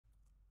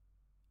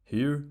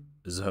Here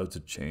is how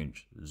to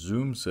change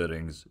zoom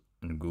settings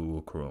in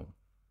Google Chrome.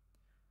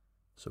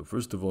 So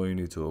first of all, you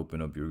need to open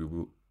up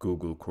your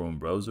Google Chrome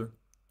browser.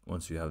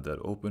 Once you have that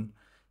open,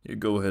 you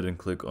go ahead and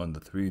click on the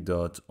three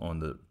dots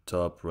on the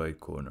top right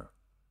corner.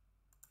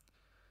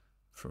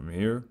 From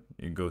here,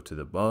 you go to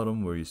the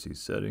bottom where you see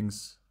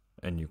settings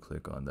and you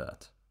click on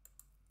that.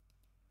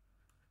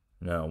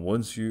 Now,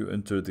 once you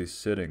enter the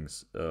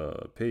settings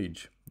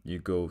page, you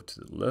go to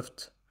the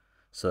left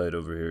side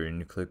over here and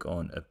you click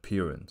on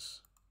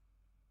appearance.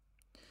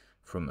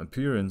 From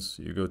appearance,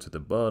 you go to the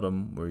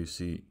bottom where you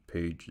see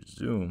page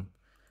zoom,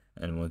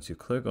 and once you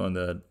click on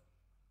that,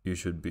 you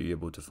should be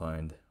able to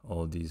find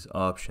all these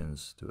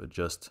options to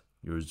adjust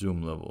your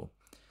zoom level.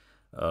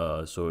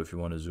 So if you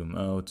want to zoom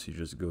out, you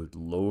just go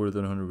lower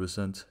than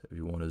 100%. If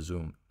you want to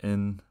zoom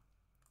in,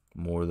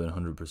 more than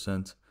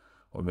 100%,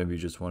 or maybe you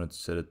just wanted to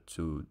set it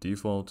to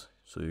default,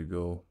 so you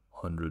go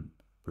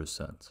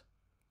 100%.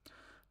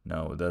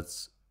 Now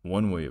that's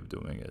one way of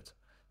doing it.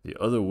 The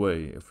other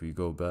way, if we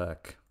go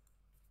back,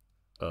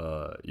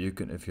 you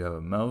can, if you have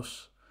a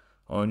mouse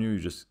on you, you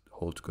just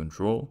hold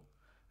Control,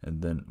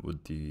 and then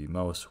with the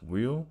mouse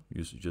wheel,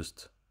 you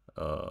just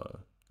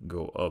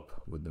go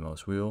up with the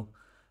mouse wheel.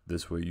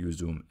 This way you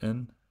zoom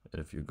in,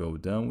 and if you go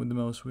down with the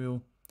mouse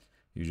wheel,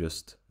 you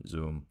just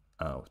zoom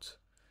out.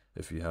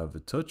 If you have a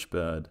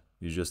touchpad,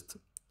 you just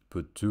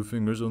put two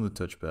fingers on the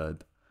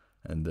touchpad,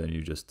 and then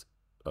you just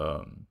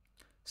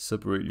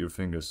separate your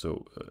fingers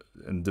so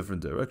in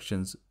different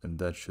directions, and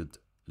that should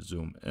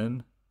zoom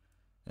in.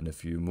 And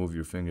if you move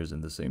your fingers in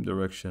the same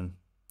direction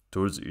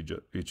towards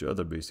each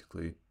other,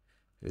 basically,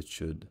 it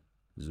should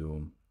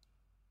zoom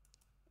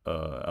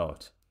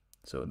out.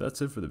 So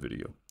that's it for the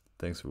video.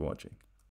 Thanks for watching.